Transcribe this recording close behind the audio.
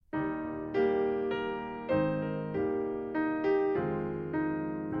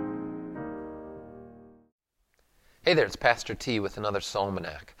Hey there, it's Pastor T with another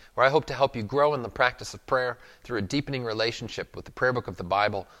Psalmanac, where I hope to help you grow in the practice of prayer through a deepening relationship with the prayer book of the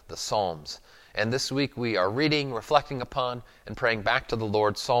Bible, the Psalms. And this week we are reading, reflecting upon, and praying back to the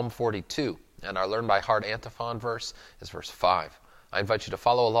Lord Psalm 42. And our Learn by Heart antiphon verse is verse 5. I invite you to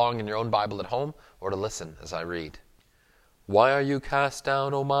follow along in your own Bible at home or to listen as I read. Why are you cast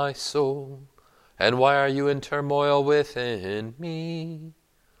down, O my soul? And why are you in turmoil within me?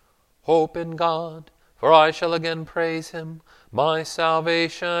 Hope in God, for I shall again praise him, my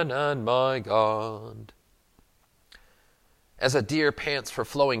salvation and my God. As a deer pants for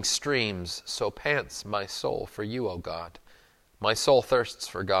flowing streams, so pants my soul for you, O God. My soul thirsts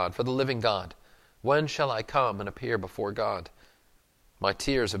for God, for the living God. When shall I come and appear before God? My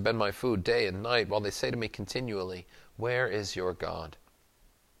tears have been my food day and night, while they say to me continually, where is your God?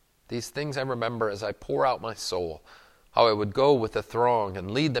 These things I remember as I pour out my soul, how I would go with the throng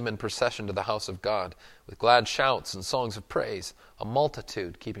and lead them in procession to the house of God, with glad shouts and songs of praise, a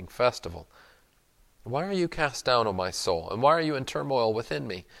multitude keeping festival. Why are you cast down, O my soul, and why are you in turmoil within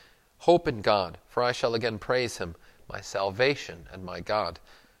me? Hope in God, for I shall again praise him, my salvation and my God.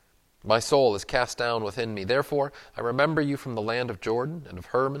 My soul is cast down within me. Therefore I remember you from the land of Jordan, and of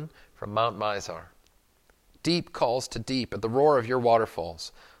Hermon from Mount Mizar. Deep calls to deep at the roar of your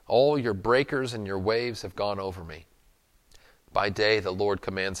waterfalls. All your breakers and your waves have gone over me. By day the Lord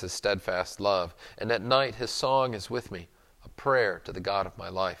commands his steadfast love, and at night his song is with me, a prayer to the God of my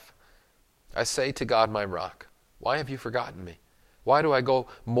life. I say to God my rock, why have you forgotten me? Why do I go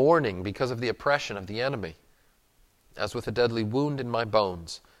mourning because of the oppression of the enemy? As with a deadly wound in my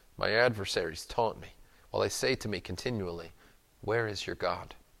bones, my adversaries taunt me, while they say to me continually, where is your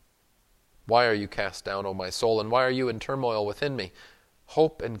God? Why are you cast down, O my soul, and why are you in turmoil within me?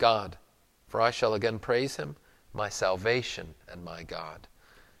 Hope in God, for I shall again praise him, my salvation and my God.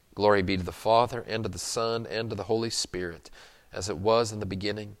 Glory be to the Father, and to the Son, and to the Holy Spirit, as it was in the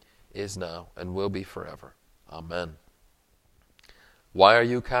beginning, is now, and will be forever. Amen. Why are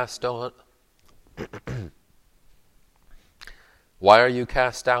you cast down? Why are you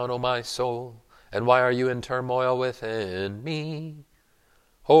cast down, O my soul? And why are you in turmoil within me?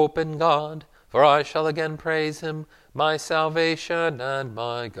 Hope in God, for I shall again praise him, my salvation and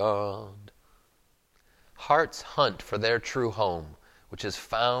my God. Hearts hunt for their true home, which is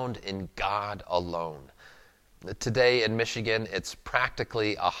found in God alone. Today in Michigan, it's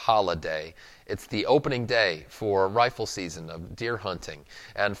practically a holiday. It's the opening day for rifle season of deer hunting.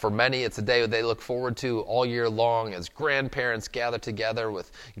 And for many, it's a day they look forward to all year long as grandparents gather together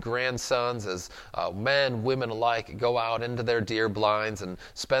with grandsons, as men, women alike go out into their deer blinds and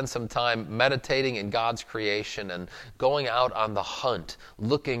spend some time meditating in God's creation and going out on the hunt,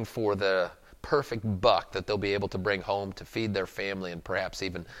 looking for the perfect buck that they'll be able to bring home to feed their family and perhaps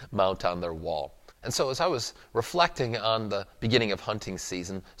even mount on their wall. And so as I was reflecting on the beginning of hunting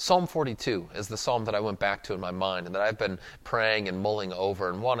season, Psalm 42 is the psalm that I went back to in my mind and that I've been praying and mulling over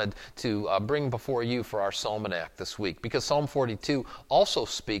and wanted to bring before you for our Psalmanac this week, because Psalm 42 also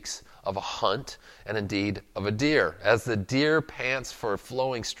speaks of a hunt and indeed of a deer. As the deer pants for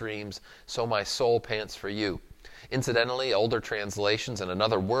flowing streams, so my soul pants for you. Incidentally, older translations and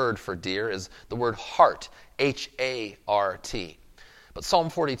another word for deer is the word hart, H-A-R-T. But Psalm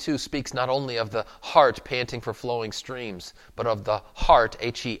 42 speaks not only of the heart panting for flowing streams, but of the heart,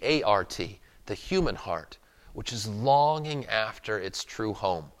 H-E-A-R-T, the human heart, which is longing after its true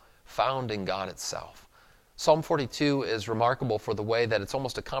home, found in God itself. Psalm 42 is remarkable for the way that it's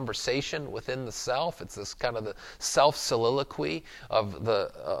almost a conversation within the self. It's this kind of the self-soliloquy of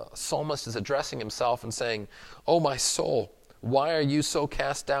the psalmist is addressing himself and saying, "Oh, my soul, why are you so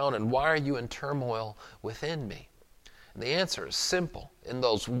cast down, and why are you in turmoil within me?" And the answer is simple in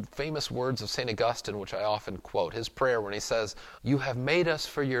those famous words of St. Augustine, which I often quote, his prayer when he says, "You have made us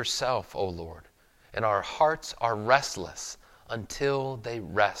for yourself, O Lord, and our hearts are restless until they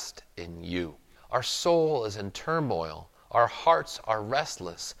rest in you." Our soul is in turmoil. Our hearts are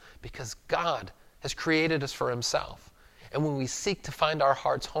restless because God has created us for himself. And when we seek to find our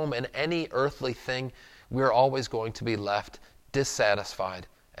heart's home in any earthly thing, we're always going to be left dissatisfied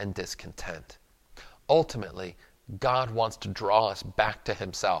and discontent. Ultimately, God wants to draw us back to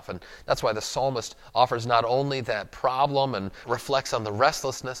himself. And that's why the psalmist offers not only that problem and reflects on the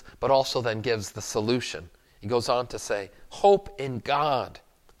restlessness, but also then gives the solution. He goes on to say, "Hope in God,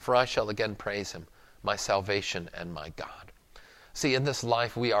 for I shall again praise him, my salvation and my God." See, in this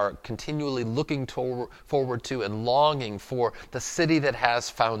life, we are continually looking forward to and longing for the city that has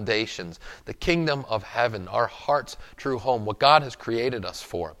foundations, the kingdom of heaven, our heart's true home, what God has created us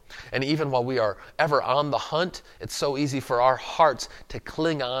for. And even while we are ever on the hunt, it's so easy for our hearts to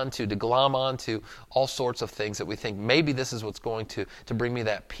cling on to glom on to all sorts of things that we think, maybe this is what's going to bring me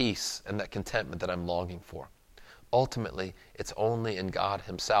that peace and that contentment that I'm longing for. Ultimately, it's only in God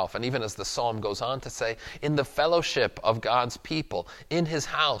himself. And even as the psalm goes on to say, in the fellowship of God's people, in his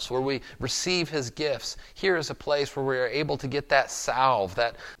house where we receive his gifts, here is a place where we are able to get that salve,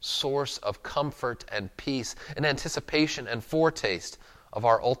 that source of comfort and peace, and anticipation and foretaste of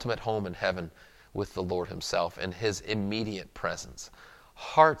our ultimate home in heaven with the Lord himself and his immediate presence.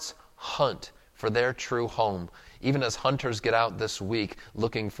 Hearts hunt for their true home, even as hunters get out this week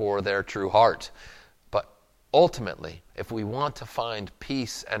looking for their true heart. Ultimately, if we want to find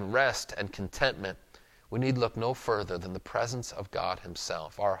peace and rest and contentment, we need look no further than the presence of God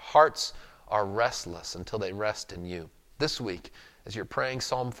himself. Our hearts are restless until they rest in you. This week, as you're praying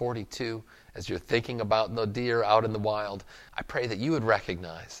Psalm 42, as you're thinking about the deer out in the wild, I pray that you would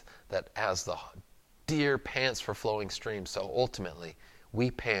recognize that as the deer pants for flowing streams, so ultimately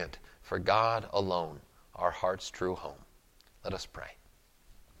we pant for God alone, our heart's true home. Let us pray.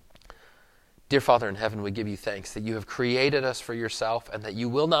 Dear Father in heaven, we give you thanks that you have created us for yourself and that you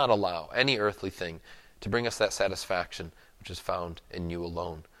will not allow any earthly thing to bring us that satisfaction which is found in you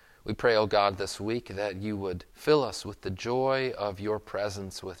alone. We pray, O God, this week that you would fill us with the joy of your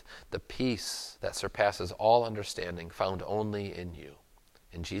presence, with the peace that surpasses all understanding found only in you.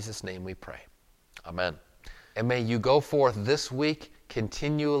 In Jesus' name we pray. Amen. And may you go forth this week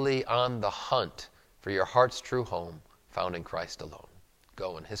continually on the hunt for your heart's true home found in Christ alone.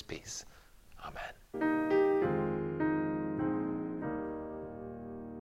 Go in his peace. Amen.